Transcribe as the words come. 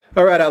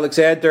All right,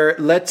 Alexander,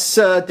 let's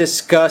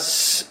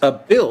discuss a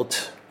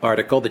Bild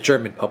article, the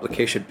German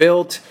publication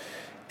Bild.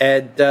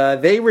 And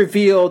they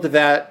revealed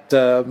that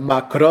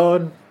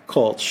Macron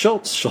called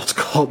Scholz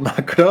called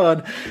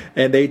Macron,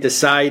 and they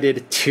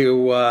decided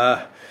to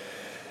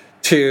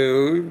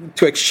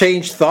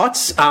exchange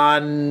thoughts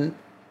on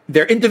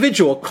their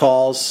individual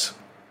calls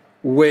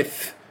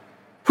with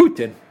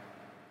Putin.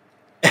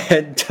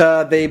 And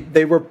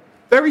they were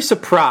very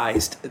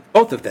surprised,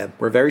 both of them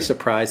were very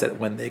surprised that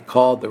when they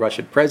called the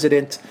Russian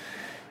president,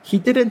 he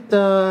didn't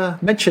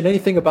mention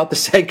anything about the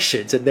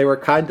sanctions, and they were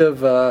kind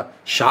of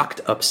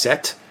shocked,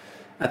 upset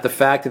at the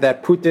fact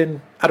that Putin,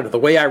 I don't know, the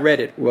way I read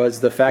it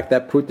was the fact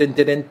that Putin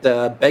didn't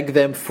beg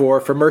them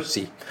for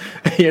mercy.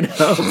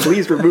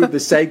 Please remove the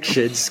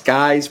sanctions,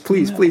 guys,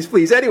 please.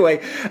 Anyway,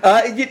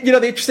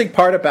 the interesting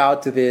part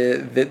about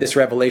this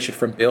revelation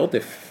from Bild,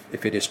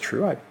 if it is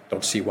true, I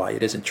don't see why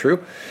it isn't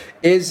true,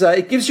 is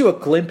it gives you a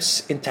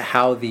glimpse into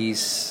how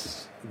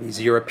these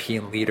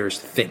European leaders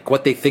think,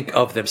 what they think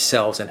of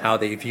themselves and how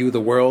they view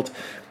the world,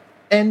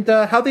 and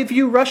how they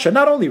view Russia.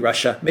 Not only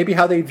Russia, maybe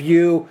how they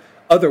view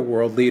other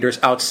world leaders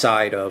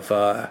outside of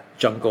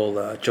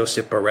Jungle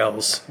Joseph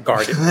Borrell's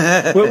garden.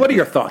 What are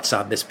your thoughts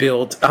on this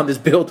Bild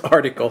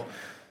article?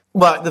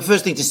 Well, the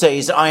first thing to say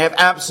is I have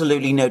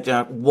absolutely no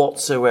doubt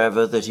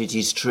whatsoever that it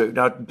is true.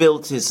 Now,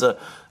 Bild is a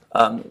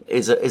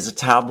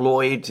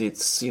tabloid.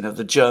 It's,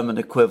 the German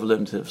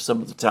equivalent of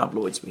some of the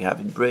tabloids we have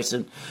in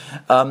Britain.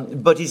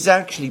 But it's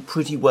actually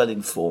pretty well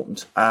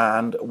informed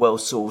and well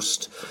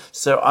sourced.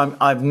 So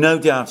I've no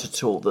doubt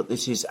at all that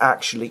this is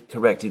actually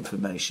correct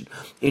information.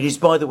 It is,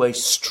 by the way,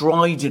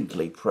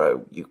 stridently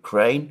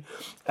pro-Ukraine,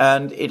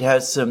 and it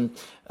has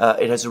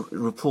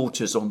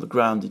reporters on the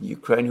ground in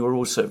Ukraine who are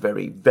also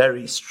very,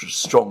 very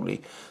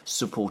strongly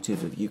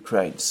supportive of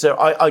Ukraine. So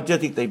I don't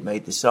think they've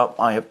made this up.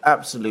 I have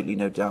absolutely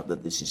no doubt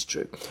that this is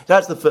true.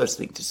 That's the first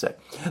thing to say.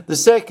 The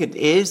second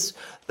is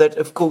that,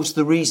 of course,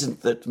 the reason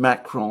that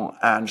Macron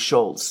and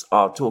Scholz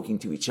are talking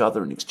to each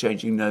other and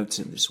exchanging notes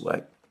in this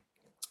way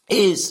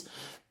is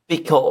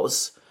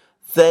because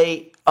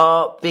they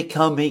are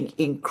becoming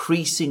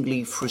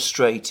increasingly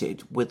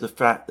frustrated with the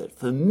fact that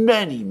for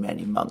many,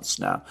 many months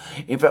now,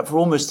 in fact, for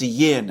almost a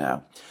year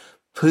now,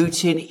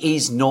 Putin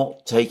is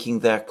not taking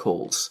their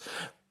calls.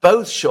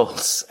 Both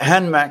Scholz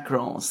and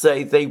Macron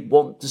say they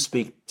want to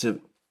speak to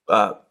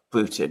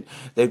Putin.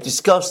 They've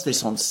discussed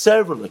this on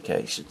several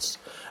occasions.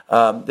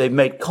 They've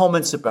made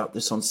comments about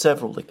this on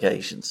several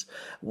occasions.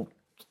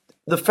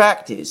 The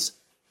fact is,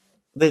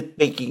 they're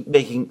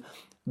making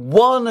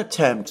one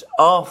attempt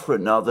after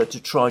another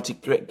to try to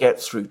get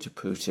through to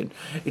Putin.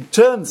 It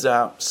turns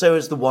out, so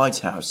has the White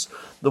House.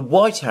 The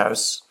White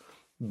House,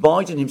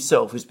 Biden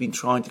himself has been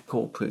trying to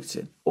call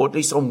Putin, or at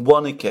least on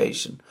one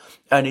occasion,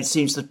 and it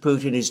seems that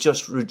Putin is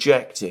just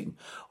rejecting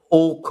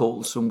all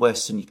calls from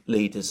Western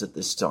leaders at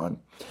this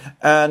time.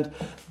 And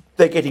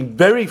they're getting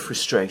very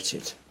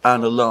frustrated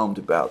and alarmed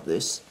about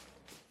this.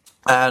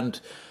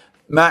 And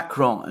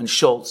Macron and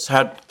Scholz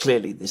had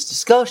clearly this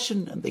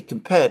discussion, and they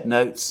compared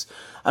notes.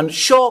 And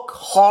shock,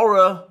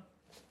 horror,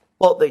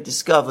 what they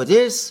discovered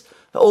is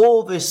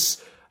all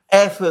this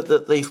effort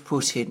that they've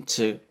put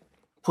into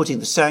putting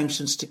the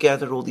sanctions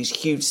together, all these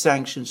huge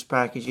sanctions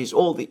packages,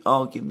 all the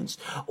arguments,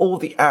 all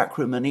the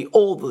acrimony,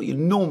 all the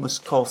enormous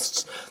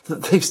costs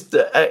that they've,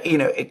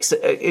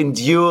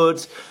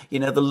 endured,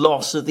 the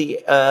loss of the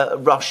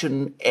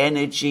Russian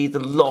energy, the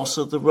loss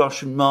of the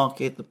Russian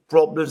market, the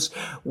problems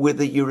with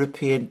the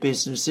European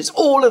businesses,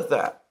 all of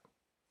that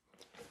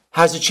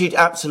has achieved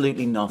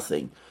absolutely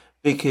nothing.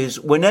 Because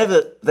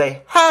whenever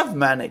they have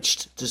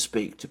managed to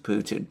speak to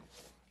Putin,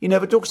 he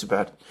never talks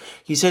about it.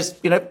 He says,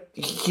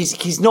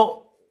 he's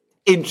not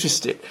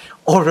interested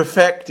or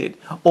affected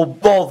or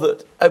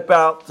bothered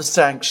about the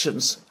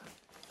sanctions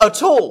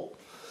at all.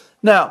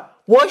 Now,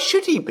 why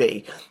should he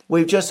be?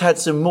 We've just had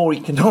some more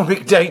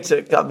economic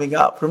data coming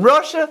up from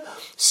Russia.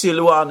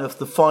 Siluanov,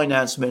 the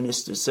finance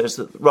minister, says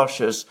that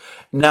Russia's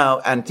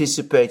now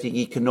anticipating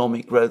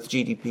economic growth,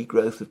 GDP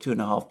growth of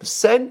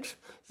 2.5%.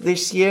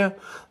 This year,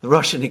 the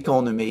Russian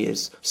economy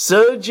is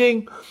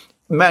surging.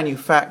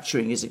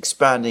 Manufacturing is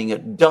expanding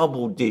at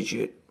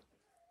double-digit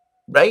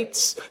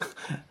rates.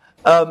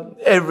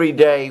 Every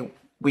day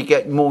we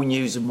get more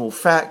news of more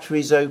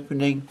factories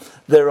opening.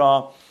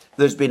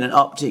 There's been an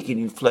uptick in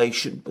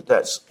inflation, but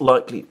that's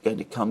likely going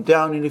to come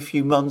down in a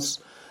few months.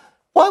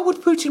 Why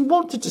would Putin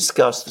want to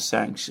discuss the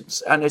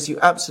sanctions? And as you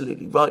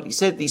absolutely rightly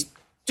said, these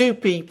two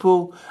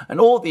people and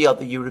all the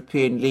other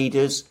European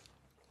leaders,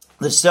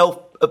 the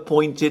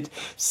self-appointed,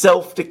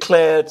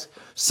 self-declared,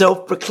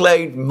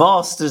 self-proclaimed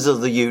masters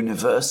of the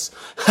universe,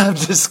 have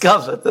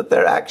discovered that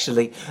they're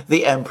actually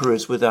the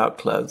emperors without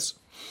clothes.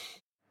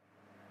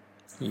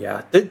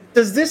 Yeah.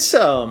 Does this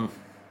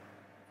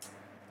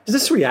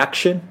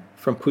reaction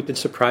from Putin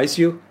surprise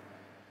you?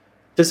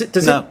 Does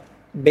it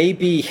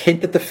maybe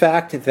hint at the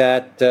fact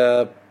that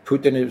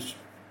Putin is,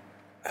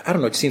 I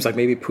don't know, it seems like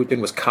maybe Putin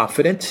was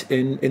confident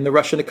in the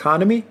Russian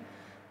economy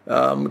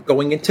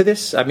going into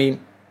this? I mean,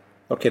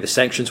 okay, the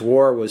sanctions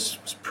war was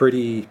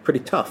pretty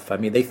tough. I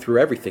mean, they threw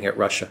everything at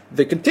Russia.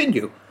 They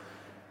continue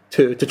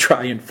to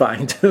try and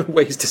find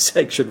ways to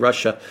sanction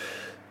Russia.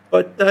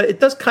 But it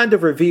does kind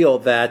of reveal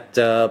that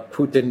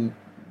Putin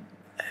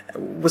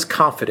was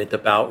confident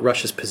about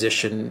Russia's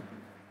position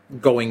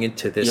going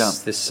into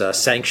this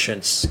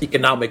sanctions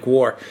economic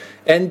war,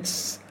 and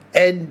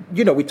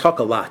we talk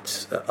a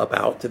lot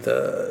about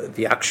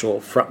the actual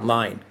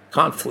frontline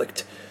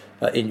conflict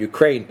in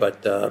Ukraine,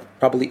 but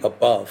probably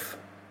above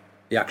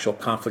the actual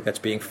conflict that's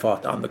being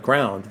fought on the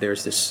ground,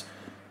 there's this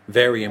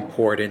very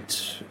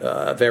important,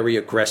 very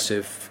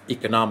aggressive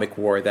economic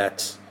war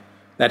that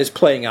is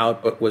playing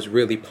out, but was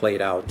really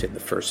played out in the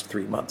first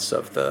 3 months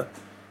of the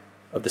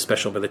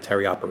special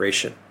military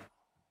operation.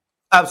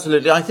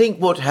 Absolutely. I think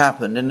what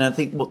happened, and I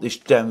think what this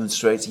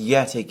demonstrates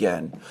yet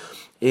again,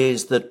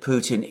 is that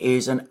Putin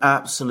is an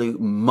absolute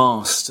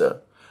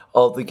master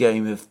of the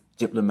game of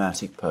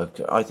diplomatic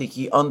poker. I think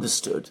he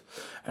understood,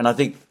 and I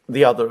think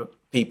the other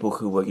people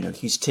who were,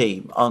 his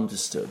team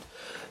understood,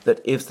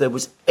 that if there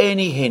was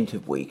any hint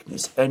of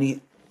weakness,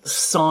 any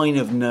sign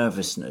of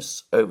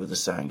nervousness over the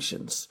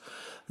sanctions,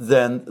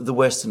 then the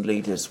Western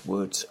leaders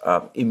would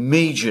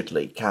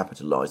immediately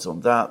capitalize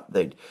on that.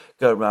 They'd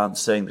go around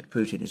saying that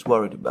Putin is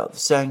worried about the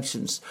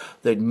sanctions.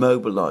 They'd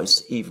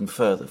mobilize even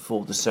further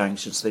for the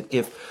sanctions.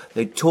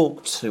 They'd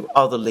talk to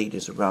other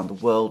leaders around the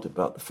world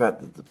about the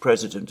fact that the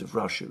president of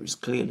Russia is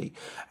clearly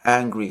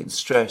angry and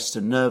stressed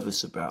and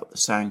nervous about the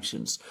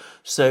sanctions.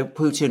 So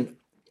Putin,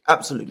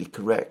 absolutely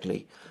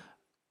correctly,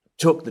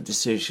 took the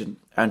decision,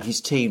 and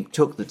his team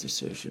took the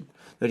decision,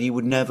 that he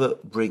would never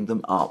bring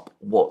them up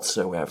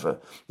whatsoever.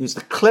 It was the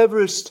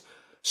cleverest,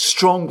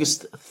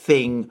 strongest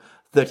thing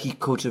that he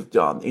could have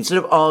done. Instead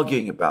of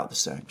arguing about the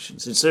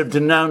sanctions, instead of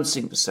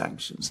denouncing the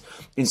sanctions,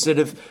 instead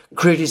of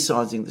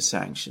criticizing the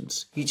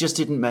sanctions, he just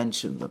didn't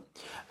mention them.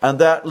 And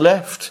that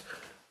left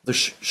the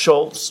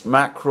Scholz,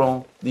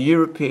 Macron, the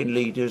European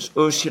leaders,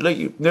 Ursula.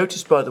 You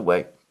notice, by the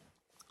way,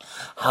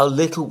 how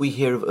little we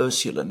hear of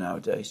Ursula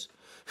nowadays.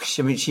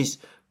 I mean, she's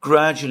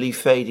gradually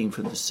fading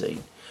from the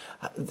scene.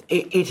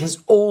 It has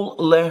all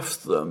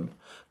left them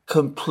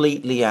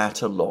completely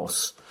at a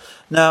loss.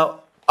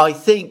 Now, I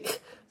think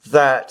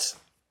that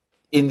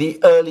in the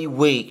early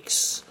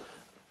weeks,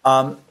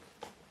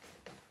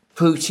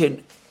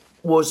 Putin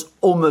was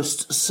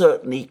almost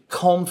certainly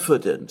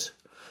confident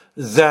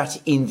that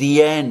in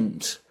the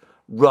end,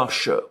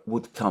 Russia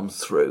would come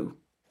through.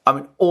 I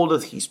mean, all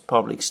of his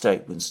public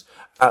statements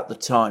at the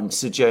time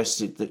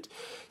suggested that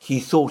he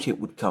thought it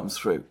would come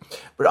through.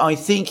 But I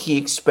think he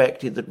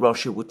expected that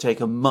Russia would take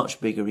a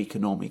much bigger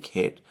economic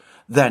hit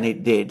than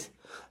it did.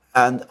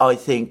 And I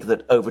think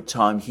that over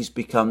time he's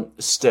become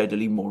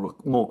steadily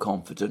more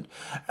confident.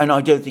 And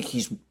I don't think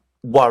he's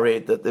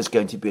worried that there's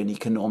going to be an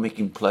economic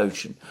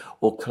implosion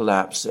or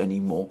collapse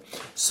anymore.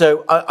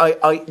 So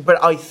but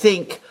I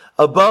think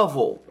above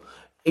all,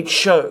 it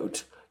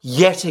showed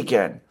yet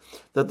again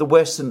that the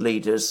Western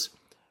leaders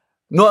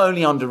not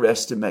only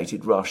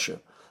underestimated Russia,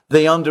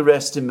 they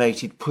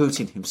underestimated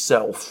Putin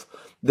himself.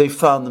 They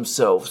found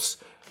themselves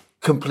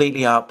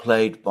completely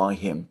outplayed by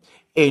him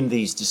in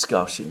these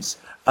discussions,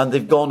 and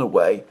they've gone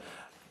away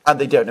and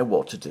they don't know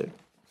what to do.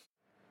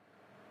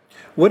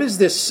 What does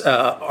this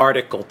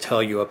article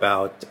tell you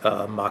about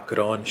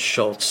Macron,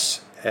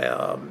 Scholz,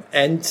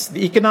 and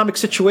the economic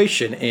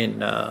situation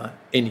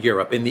in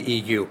Europe, in the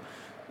EU?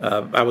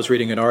 I was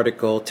reading an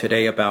article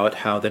today about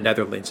how the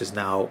Netherlands is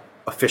now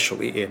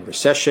officially in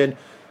recession,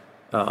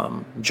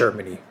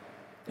 Germany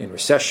in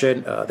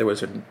recession. There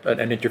was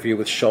an interview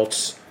with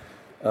Scholz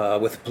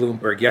with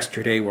Bloomberg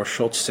yesterday, where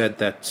Scholz said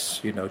that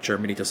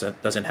Germany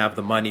doesn't have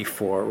the money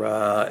for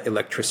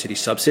electricity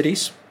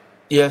subsidies,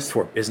 yes,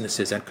 for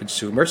businesses and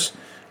consumers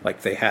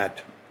like they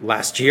had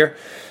last year.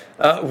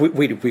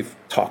 We've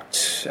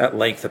talked at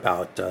length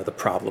about the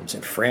problems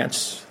in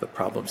France, the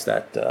problems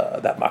that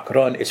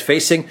Macron is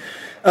facing.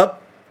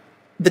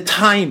 The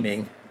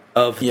timing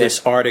of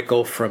this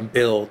article from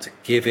Bild,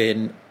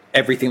 given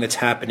everything that's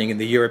happening in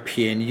the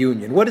European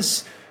Union, what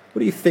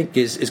do you think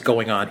is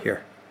going on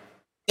here?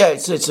 Yeah,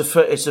 it's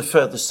a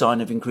further sign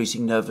of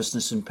increasing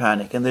nervousness and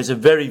panic. And there's a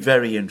very,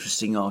 very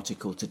interesting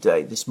article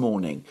today, this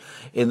morning,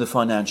 in the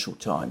Financial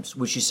Times,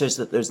 which says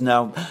that there's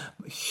now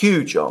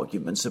huge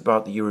arguments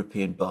about the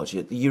European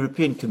budget. The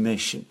European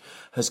Commission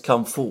has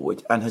come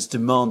forward and has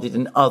demanded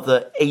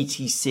another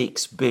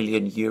 86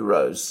 billion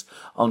euros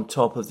on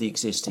top of the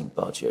existing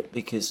budget,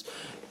 because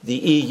the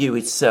EU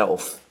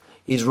itself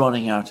is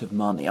running out of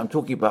money. I'm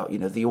talking about,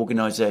 the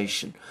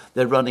organisation.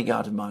 They're running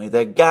out of money.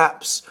 There are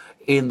gaps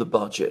in the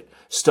budget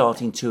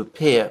starting to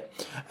appear.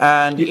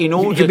 And in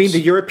order... You mean the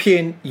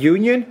European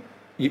Union?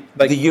 The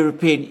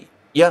European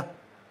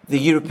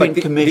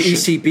Commission.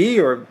 The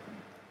ECB or...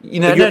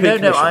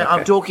 No.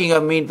 I'm talking,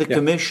 the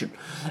Commission.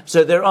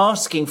 So they're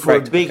asking for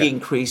a big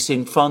increase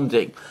in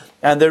funding.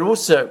 And they've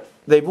also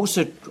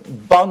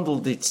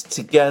bundled it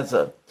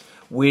together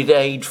with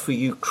aid for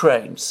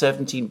Ukraine,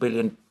 17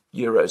 billion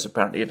euros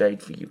apparently of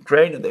aid for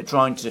Ukraine, and they're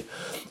trying to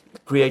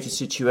create a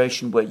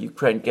situation where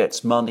Ukraine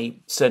gets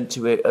money sent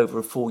to it over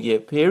a 4-year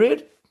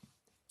period.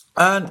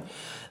 And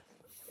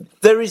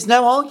there is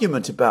no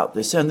argument about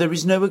this, and there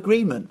is no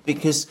agreement,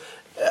 because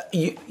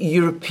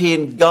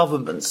European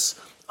governments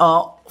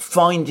are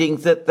finding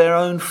that their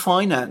own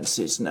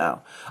finances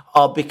now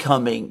are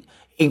becoming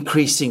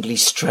increasingly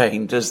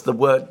strained, as the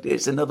word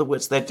is. In other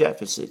words, their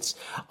deficits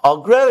are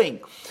growing.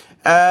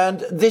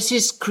 And this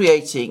is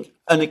creating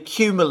an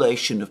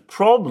accumulation of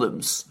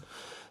problems.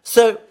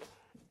 So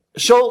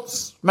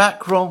Scholz,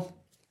 Macron,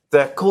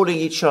 they're calling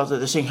each other,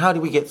 they're saying, how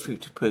do we get through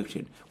to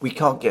Putin? We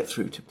can't get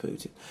through to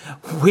Putin.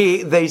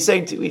 They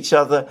say to each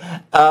other,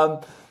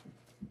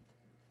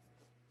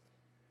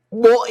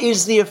 what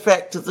is the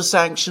effect of the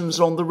sanctions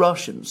on the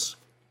Russians?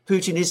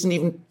 Putin isn't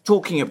even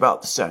talking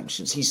about the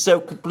sanctions. He's so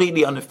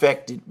completely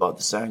unaffected by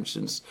the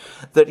sanctions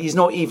that he's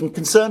not even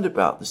concerned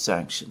about the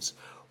sanctions.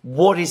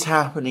 What is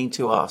happening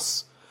to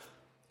us?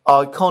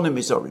 Our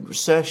economies are in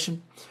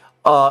recession.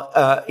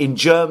 In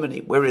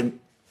Germany, we're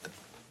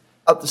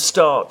at the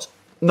start,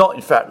 not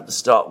in fact at the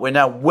start, we're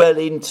now well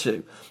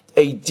into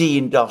a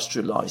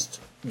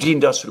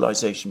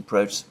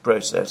deindustrialization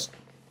process.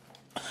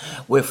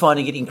 We're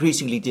finding it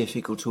increasingly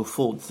difficult to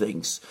afford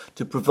things,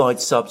 to provide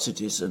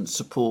subsidies and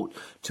support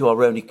to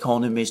our own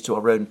economies, to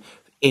our own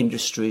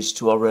industries,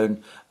 to our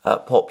own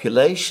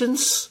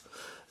populations.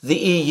 The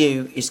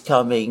EU is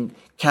coming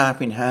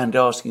cap in hand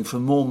asking for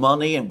more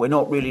money, and we're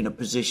not really in a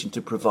position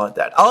to provide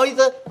that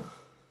either.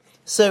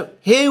 So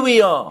here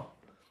we are.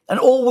 And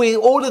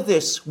all of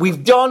this,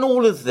 we've done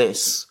all of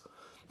this,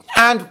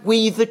 and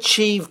we've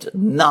achieved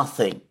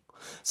nothing.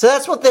 So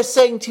that's what they're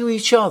saying to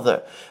each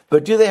other.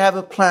 But do they have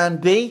a plan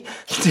B?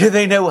 Do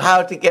they know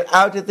how to get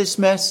out of this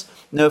mess?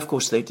 No, of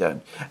course they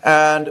don't.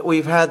 And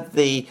we've had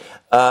the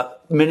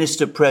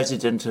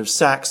minister-president of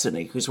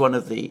Saxony, who's one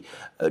of the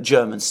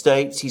German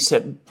states. He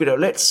said,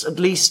 let's at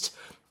least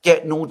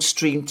get Nord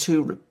Stream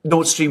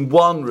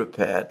 1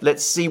 repaired.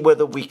 Let's see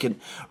whether we can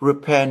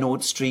repair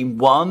Nord Stream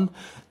 1.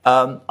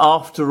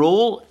 After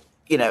all,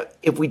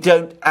 if we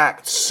don't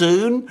act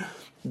soon,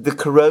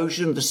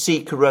 the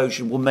sea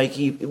corrosion will make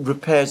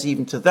repairs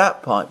even to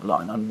that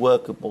pipeline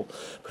unworkable.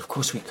 But of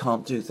course we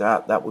can't do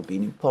that. That would be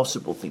an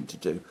impossible thing to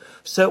do.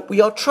 So we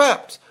are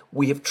trapped.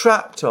 We have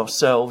trapped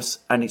ourselves,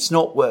 and it's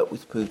not worked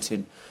with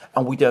Putin,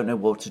 and we don't know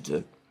what to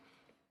do.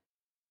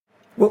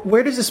 Well,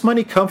 where does this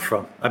money come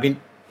from? I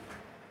mean,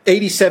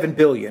 87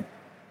 billion.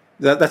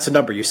 That's a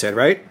number you said,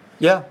 right?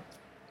 Yeah.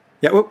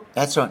 Yeah, well,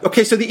 that's right.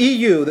 Okay, so the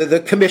EU, the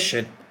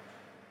Commission,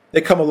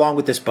 they come along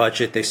with this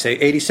budget. They say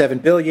 87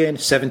 billion,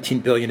 17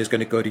 billion is going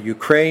to go to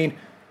Ukraine.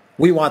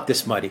 We want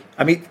this money.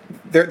 I mean,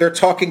 they're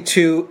talking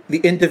to the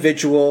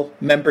individual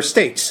member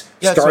states,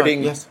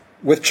 starting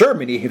with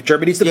Germany. If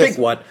Germany's the big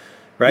one,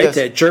 right?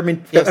 Yes.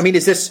 German. Yes. I mean,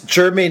 is this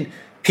German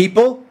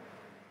people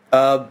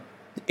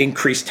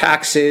increase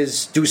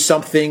taxes, do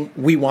something?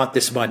 We want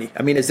this money.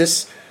 I mean, is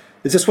this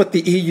what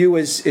the EU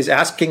is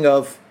asking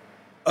of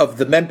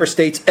the member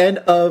states and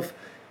of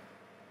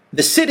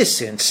the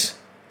citizens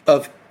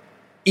of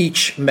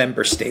each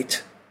member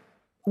state?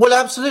 Well,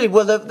 absolutely.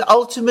 Well,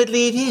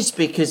 ultimately it is,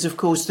 because, of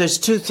course, there's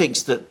two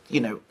things that,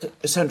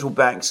 central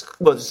banks,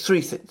 there's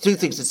two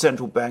things that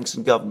central banks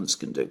and governments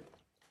can do.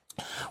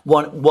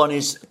 One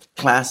is,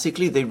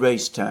 classically, they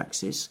raise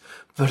taxes.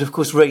 But, of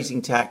course,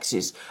 raising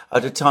taxes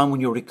at a time when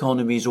your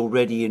economy is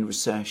already in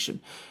recession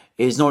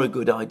is not a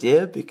good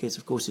idea, because,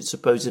 of course, it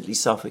supposedly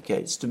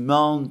suffocates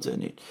demand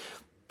and it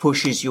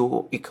pushes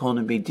your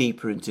economy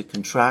deeper into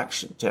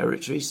contraction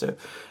territory. So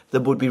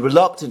there would be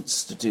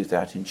reluctance to do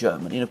that in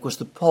Germany. And, of course,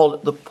 the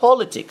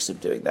politics of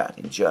doing that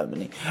in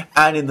Germany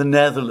and in the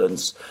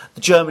Netherlands.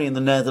 Germany and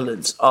the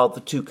Netherlands are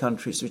the two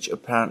countries which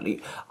apparently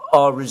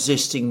are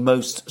resisting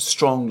most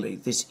strongly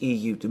this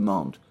EU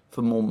demand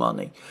for more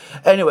money.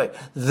 Anyway,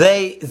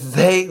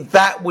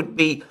 that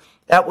would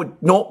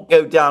not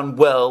go down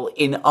well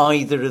in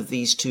either of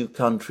these two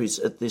countries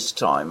at this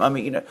time. I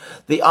mean,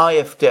 the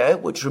AfD,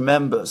 which,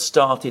 remember,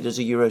 started as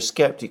a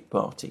Eurosceptic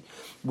party,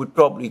 would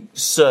probably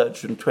surge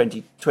from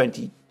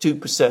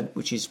 22%,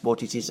 which is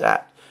what it is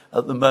at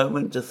the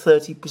moment, to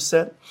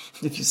 30%,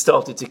 if you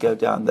started to go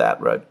down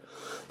that road.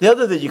 The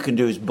other thing you can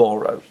do is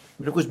borrow.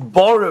 But, of course,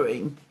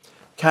 borrowing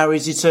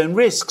carries its own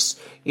risks.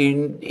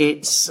 There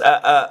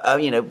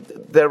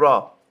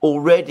are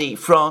already,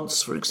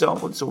 France, for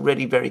example, is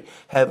already very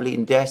heavily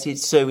indebted.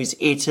 So is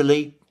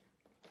Italy.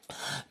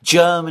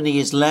 Germany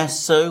is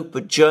less so,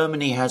 but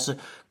Germany has a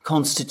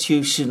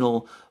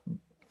constitutional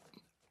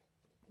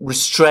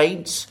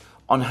restraint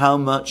on how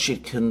much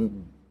it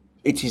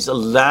is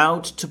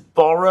allowed to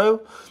borrow.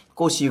 Of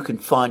course, you can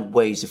find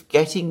ways of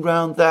getting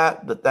around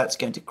that, but that's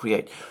going to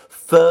create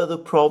further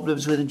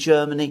problems within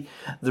Germany.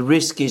 The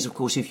risk is, of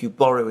course, if you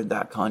borrow in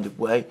that kind of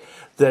way,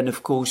 then,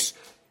 of course,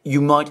 you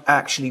might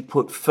actually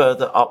put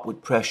further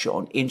upward pressure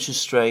on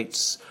interest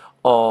rates,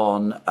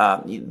 on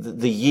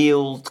the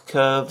yield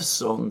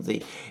curves, on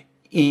the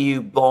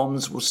EU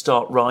bonds will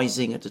start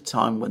rising at a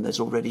time when there's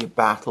already a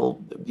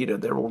battle.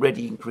 They're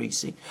already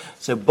increasing.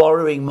 So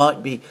borrowing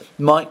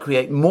might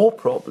create more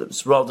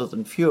problems rather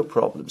than fewer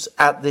problems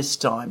at this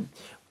time,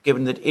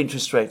 given that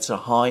interest rates are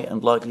high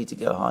and likely to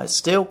go higher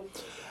still.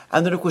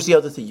 And then, of course, the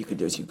other thing you can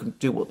do is you can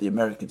do what the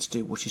Americans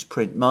do, which is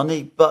print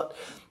money. But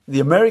the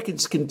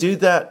Americans can do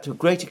that to a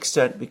great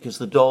extent because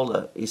the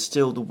dollar is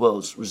still the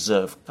world's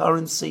reserve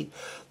currency.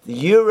 The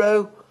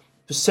euro,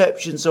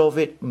 perceptions of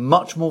it,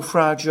 much more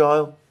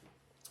fragile.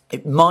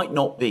 It might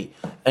not be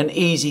an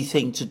easy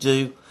thing to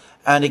do.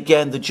 And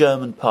again, the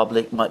German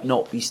public might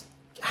not be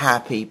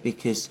happy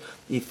because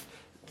if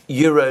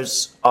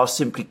euros are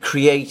simply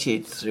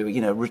created through,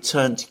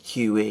 return to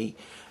QE,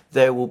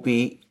 there will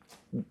be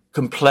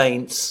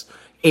complaints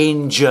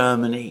in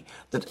Germany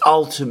that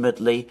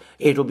ultimately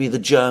it'll be the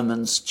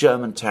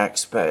German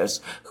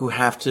taxpayers who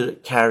have to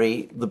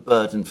carry the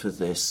burden for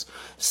this.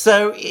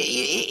 So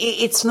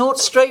it's not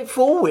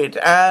straightforward.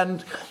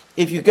 And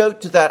if you go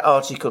to that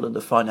article in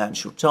the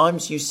Financial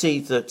Times, you see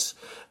that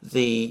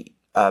the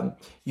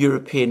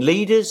European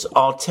leaders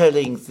are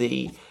telling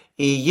the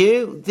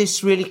EU,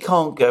 this really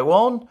can't go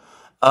on.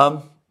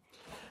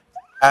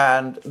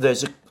 And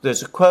there's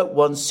a quote,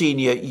 one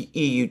senior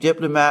EU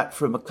diplomat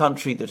from a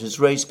country that has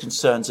raised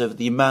concerns over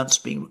the amounts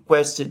being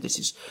requested.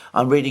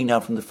 I'm reading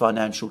now from the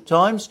Financial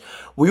Times.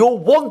 We all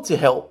want to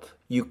help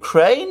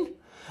Ukraine.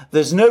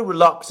 There's no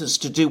reluctance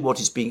to do what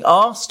is being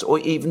asked or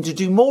even to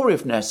do more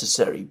if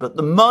necessary. But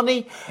the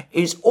money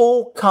is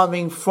all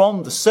coming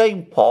from the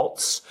same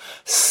pots.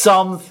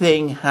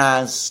 Something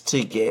has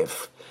to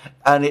give.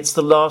 And it's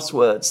the last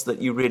words that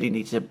you really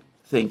need to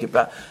think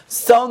about.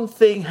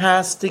 Something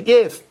has to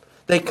give.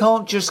 They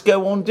can't just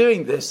go on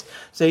doing this.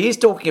 So he's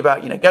talking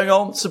about, going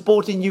on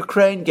supporting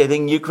Ukraine,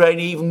 giving Ukraine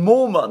even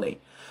more money.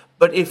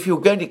 But if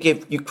you're going to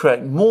give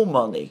Ukraine more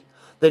money,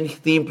 then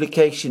the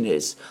implication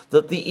is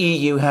that the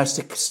EU has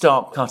to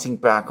start cutting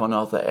back on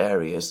other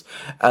areas.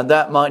 And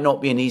that might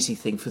not be an easy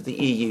thing for the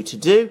EU to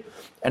do.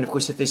 And of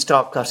course, if they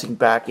start cutting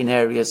back in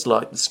areas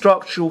like the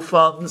structural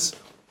funds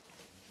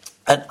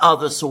and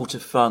other sort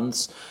of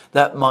funds,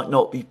 that might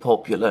not be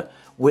popular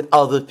with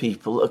other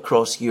people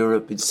across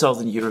Europe, in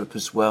Southern Europe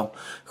as well,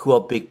 who are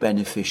big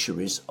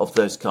beneficiaries of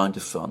those kind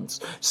of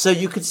funds. So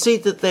you can see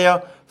that they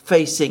are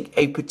facing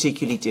a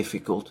particularly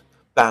difficult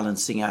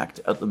balancing act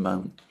at the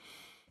moment.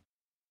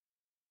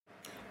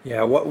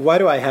 Yeah, why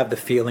do I have the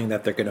feeling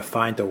that they're going to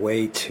find a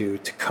way to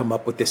come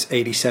up with this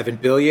 87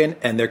 billion,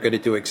 and they're going to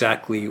do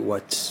exactly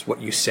what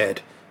you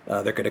said?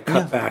 They're going to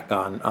cut back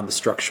on the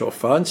structural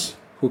funds.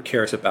 Who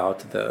cares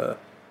about the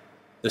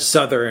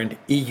southern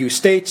EU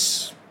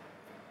states?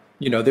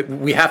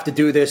 We have to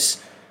do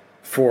this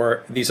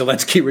for the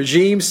Zelensky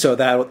regime, so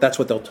that's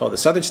what they'll tell the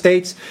southern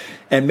states,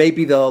 and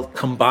maybe they'll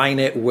combine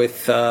it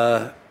with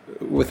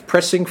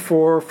pressing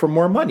for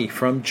more money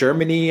from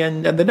Germany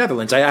and the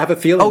Netherlands. I have a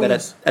feeling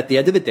that at the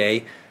end of the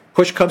day,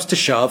 push comes to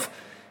shove,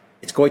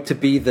 it's going to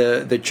be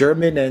the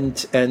German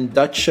and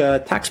Dutch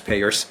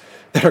taxpayers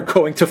that are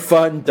going to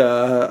fund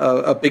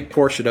a big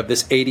portion of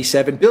this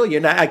 87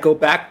 billion. I go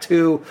back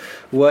to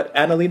what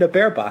Annalena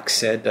Baerbock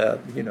said,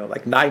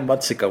 like 9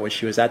 months ago when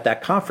she was at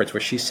that conference,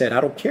 where she said,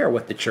 I don't care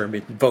what the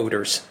German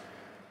voters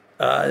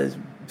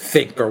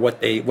think or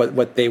what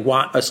they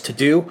want us to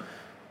do.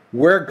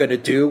 We're going to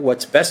do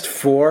what's best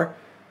for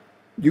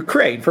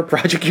Ukraine, for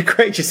Project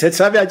Ukraine, she said.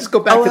 So I just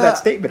go back to that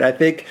statement. I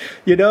think,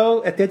 at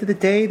the end of the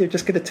day, they're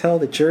just going to tell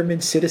the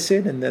German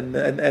citizen and then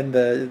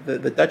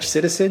the Dutch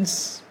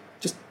citizens,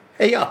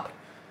 pay up.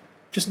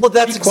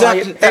 That's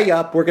exactly pay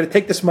up. We're going to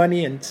take this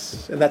money, and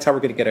that's how we're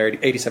going to get our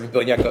 87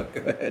 billion. Yeah, go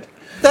ahead.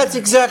 That's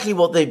exactly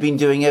what they've been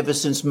doing ever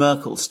since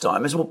Merkel's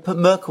time. It's what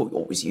Merkel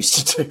always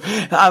used to do.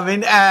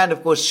 And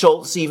of course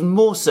Scholz even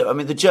more so.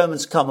 The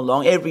Germans come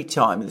along every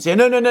time and they say,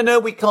 no,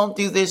 we can't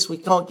do this. We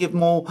can't give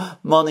more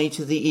money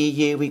to the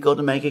EU. We've got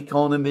to make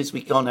economies.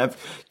 We can't have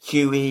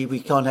QE. We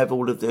can't have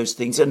all of those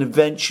things. And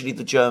eventually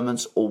the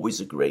Germans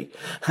always agree.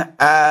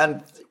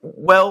 And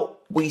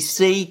we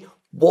see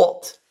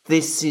what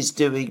this is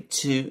doing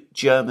to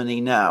Germany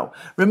now.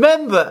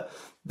 Remember,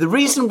 the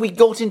reason we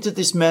got into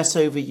this mess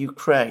over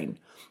Ukraine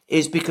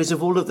is because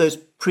of all of those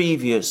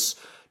previous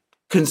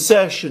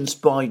concessions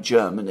by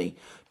Germany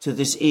to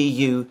this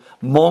EU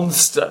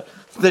monster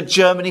that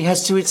Germany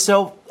has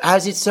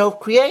itself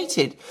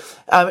created,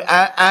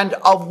 and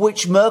of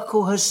which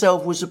Merkel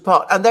herself was a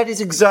part. And that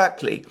is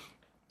exactly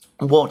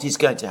what is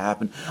going to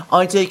happen.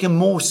 I take a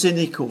more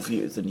cynical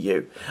view than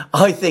you.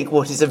 I think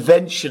what is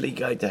eventually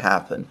going to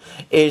happen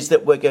is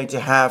that we're going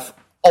to have,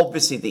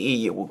 obviously the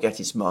EU will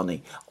get its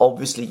money.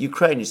 Obviously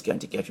Ukraine is going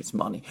to get its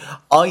money.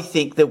 I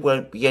think there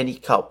won't be any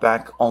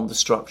cutback on the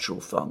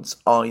structural funds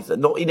either,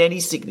 not in any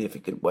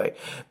significant way,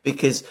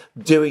 because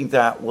doing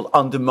that will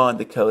undermine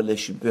the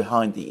coalition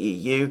behind the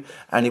EU,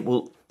 and it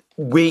will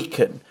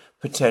weaken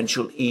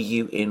potential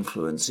EU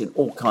influence in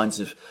all kinds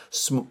of,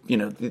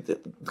 the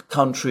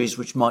countries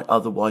which might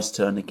otherwise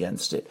turn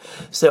against it.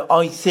 So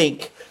I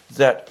think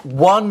that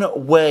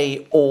one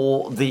way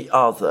or the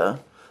other,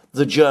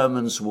 the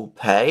Germans will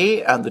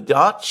pay, and the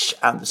Dutch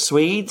and the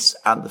Swedes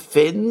and the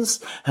Finns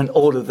and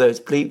all of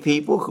those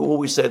people who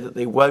always say that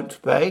they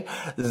won't pay,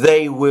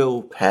 they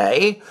will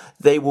pay.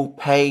 They will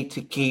pay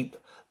to keep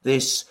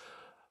this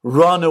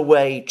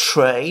runaway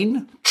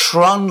train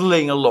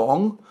trundling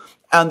along,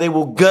 and they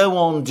will go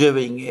on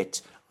doing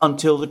it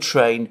until the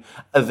train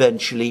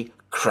eventually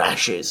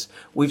crashes,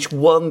 which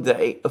one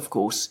day, of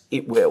course,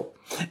 it will.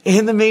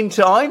 In the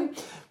meantime,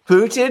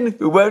 Putin,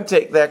 who won't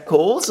take their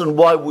calls, and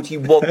why would he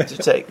want to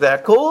take their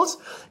calls?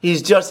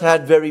 He's just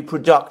had very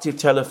productive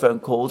telephone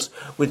calls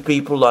with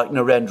people like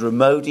Narendra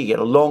Modi. He had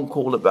a long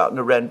call with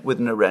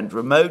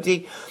Narendra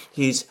Modi.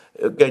 He's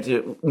going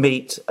to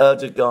meet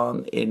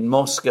Erdogan in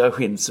Moscow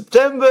in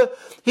September.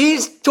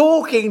 He's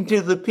talking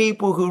to the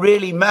people who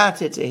really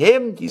matter to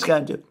him. He's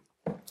going to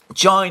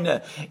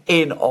China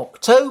in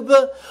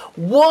October.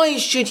 Why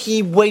should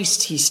he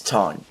waste his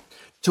time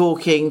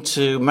talking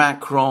to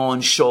Macron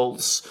and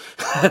Scholz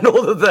and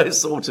all of those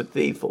sort of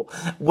people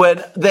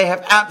when they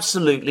have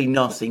absolutely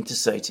nothing to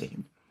say to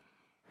him?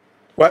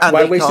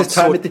 Why waste his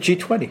time at the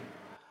G20?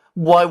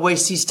 Why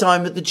waste his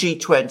time at the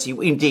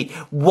G20? Indeed,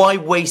 why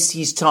waste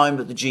his time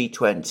at the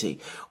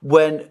G20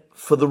 when,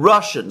 for the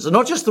Russians, and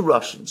not just the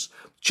Russians,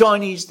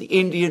 Chinese, the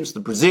Indians, the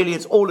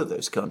Brazilians, all of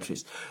those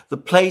countries, the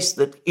place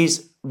that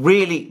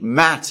really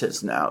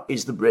matters now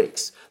is the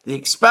BRICS. The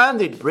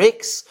expanded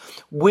BRICS,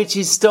 which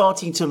is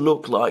starting to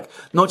look like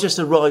not just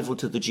a rival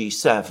to the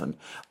G7,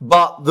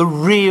 but the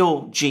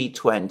real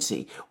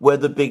G20, where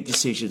the big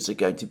decisions are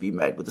going to be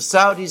made. With the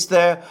Saudis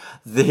there,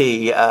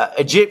 the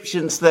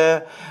Egyptians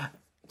there,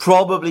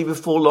 probably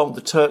before long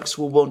the Turks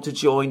will want to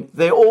join.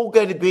 They're all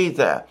going to be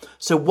there.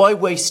 So why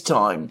waste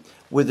time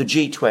with the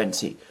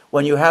G20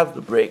 when you have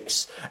the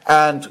BRICS,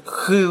 and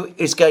who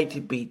is going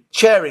to be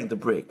chairing the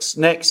BRICS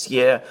next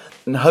year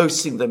and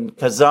hosting them in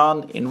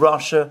Kazan in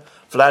Russia?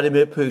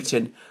 Vladimir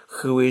Putin,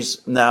 who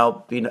is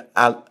now been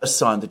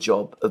assigned the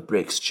job of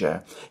BRICS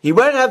chair. He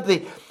won't have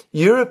the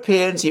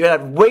Europeans, he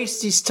won't have to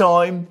waste his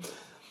time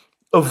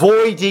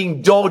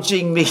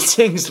dodging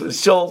meetings with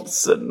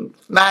Scholz and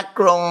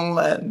Macron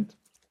and,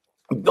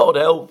 God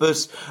help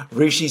us,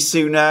 Rishi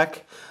Sunak,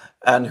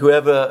 and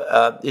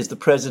whoever is the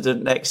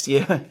president next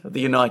year of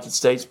the United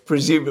States,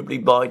 presumably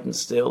Biden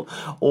still,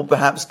 or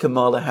perhaps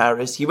Kamala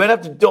Harris. You won't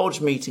have to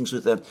dodge meetings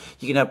with them.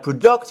 You can have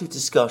productive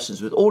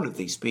discussions with all of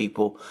these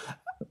people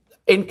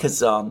in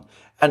Kazan.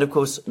 And, of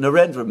course,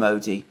 Narendra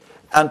Modi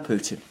and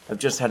Putin have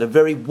just had a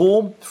very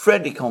warm,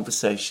 friendly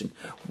conversation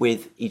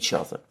with each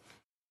other.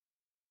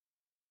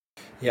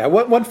 Yeah,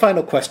 one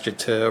final question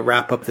to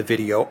wrap up the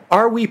video.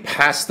 Are we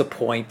past the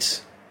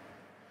point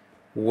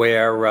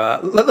where,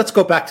 let's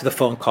go back to the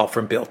phone call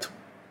from Bild.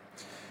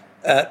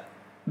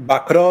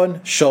 Macron,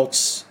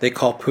 Scholz, they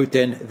call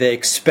Putin. They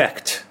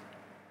expect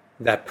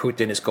that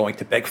Putin is going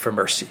to beg for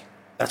mercy.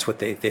 That's what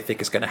they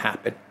think is going to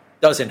happen.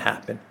 Doesn't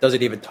happen.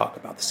 Doesn't even talk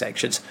about the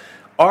sanctions.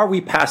 Are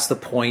we past the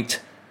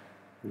point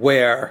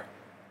where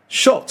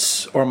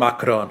Scholz or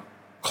Macron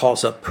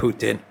calls up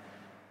Putin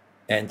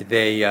and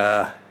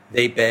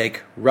they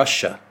beg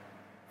Russia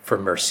for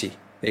mercy?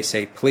 They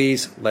say,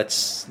 please,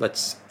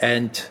 let's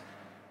end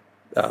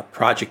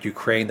Project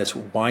Ukraine. Let's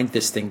wind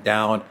this thing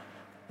down.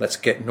 Let's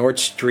get Nord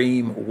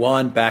Stream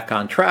 1 back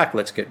on track.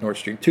 Let's get Nord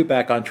Stream 2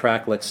 back on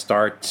track. Let's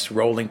start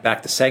rolling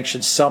back the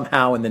sanctions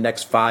somehow in the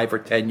next 5 or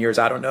 10 years.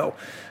 I don't know.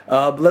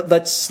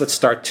 Let's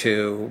start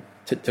to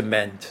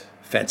mend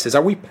fences.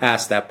 Are we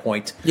past that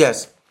point?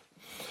 Yes.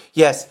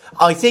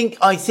 I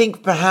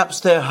think perhaps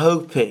they're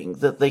hoping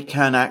that they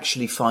can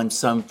actually find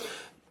some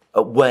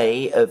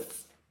way of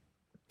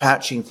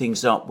patching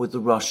things up with the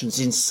Russians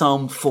in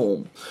some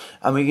form.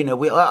 I mean,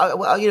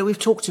 we've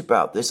talked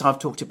about this. I've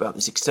talked about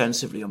this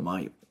extensively on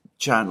my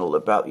channel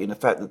about the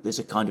fact that there's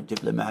a kind of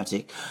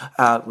diplomatic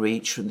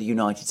outreach from the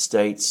United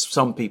States,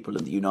 some people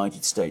in the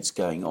United States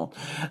going on.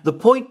 The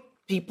point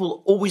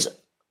people always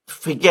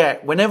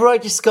forget whenever I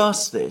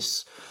discuss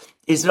this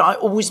is that I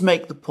always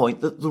make the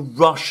point that the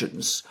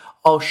Russians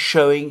are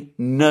showing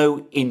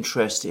no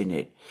interest in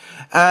it.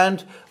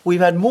 And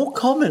we've had more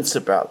comments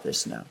about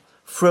this now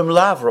from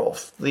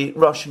Lavrov, the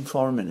Russian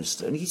foreign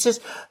minister. And he says,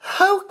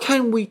 how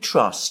can we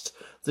trust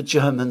the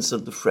Germans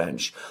and the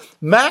French?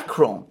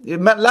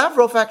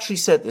 Lavrov actually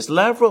said this.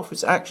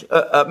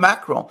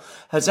 Macron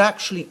has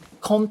actually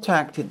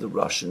contacted the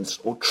Russians,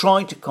 or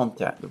tried to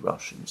contact the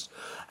Russians,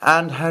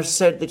 and has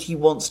said that he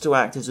wants to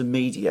act as a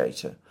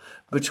mediator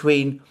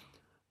between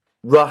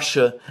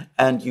Russia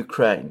and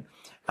Ukraine.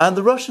 And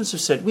the Russians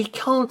have said, we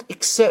can't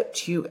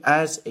accept you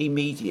as a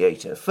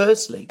mediator.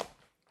 Firstly,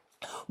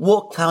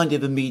 what kind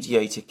of a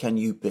mediator can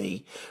you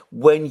be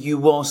when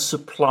you are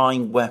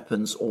supplying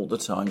weapons all the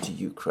time to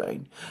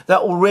Ukraine?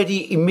 That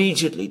already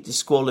immediately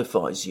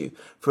disqualifies you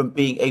from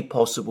being a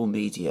possible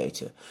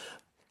mediator.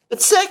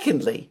 But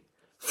secondly,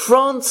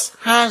 France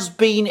has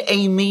been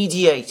a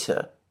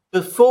mediator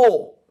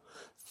before.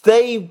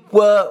 They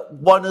were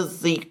one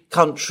of the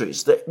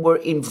countries that were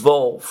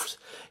involved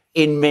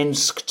in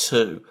Minsk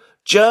II.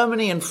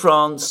 Germany and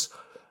France,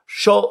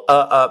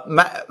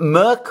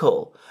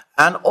 Merkel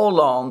and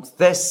Hollande,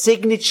 their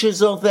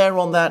signatures are there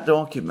on that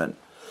document.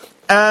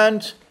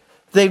 And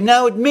they've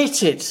now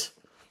admitted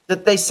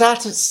that they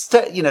sat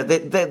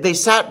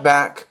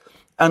back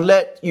and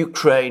let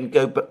Ukraine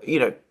go,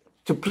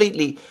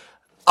 completely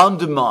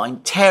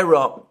undermine, tear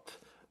up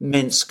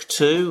Minsk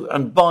II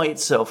and buy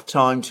itself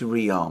time to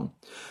rearm.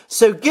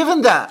 So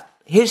given that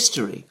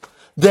history,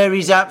 there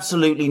is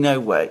absolutely no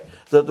way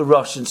that the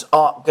Russians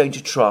are going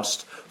to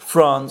trust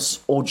France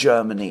or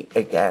Germany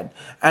again.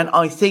 And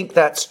I think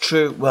that's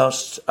true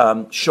whilst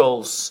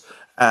Scholz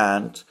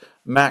and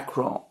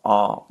Macron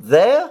are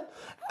there.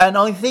 And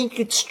I think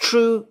it's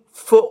true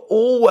for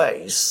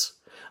always.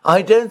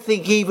 I don't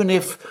think even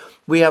if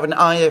we have an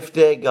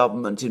AfD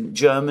government in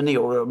Germany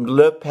or a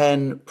Le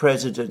Pen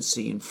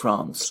presidency in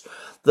France,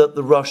 that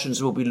the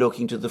Russians will be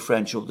looking to the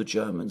French or the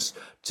Germans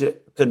to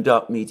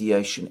conduct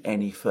mediation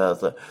any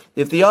further.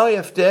 If the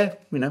AfD,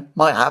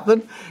 might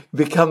happen,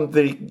 become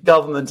the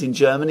government in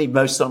Germany,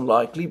 most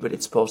unlikely, but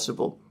it's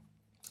possible.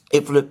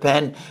 If Le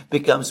Pen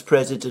becomes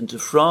president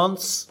of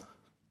France,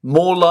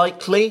 more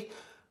likely,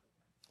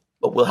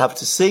 but we'll have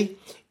to see.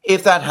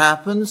 If that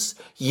happens,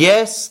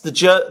 yes,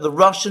 the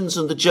Russians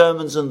and the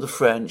Germans and the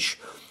French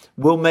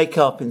will make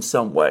up in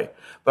some way.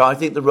 But I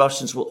think the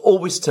Russians will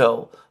always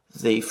tell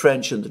the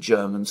French and the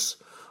Germans,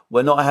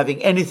 we're not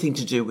having anything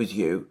to do with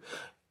you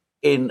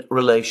in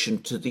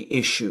relation to the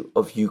issue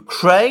of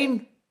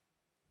Ukraine.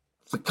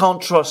 We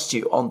can't trust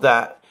you on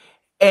that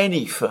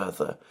any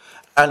further.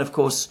 And of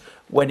course,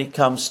 when it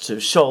comes to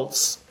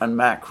Scholz and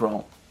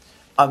Macron,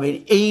 I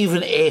mean,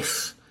 even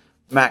if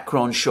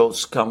Macron and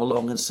Scholz come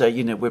along and say,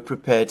 we're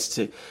prepared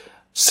to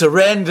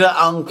surrender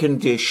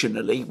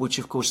unconditionally, which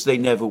of course they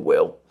never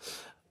will,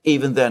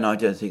 even then I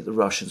don't think the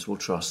Russians will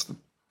trust them.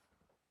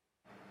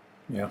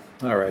 Yeah.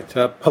 All right.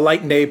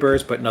 Polite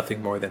neighbors, but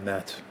nothing more than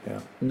that.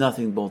 Yeah.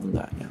 Nothing more than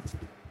that, yeah.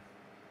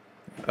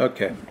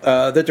 Okay.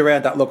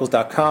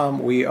 TheDurand.locals.com.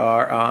 We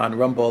are on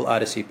Rumble,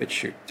 Odyssey,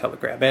 BitChute,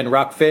 Telegram, and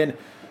Rockfin.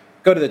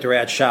 Go to the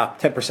Durand shop,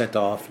 10%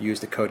 off. Use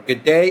the code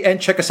GOODDAY, and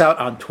check us out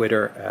on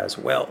Twitter as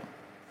well.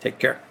 Take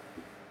care.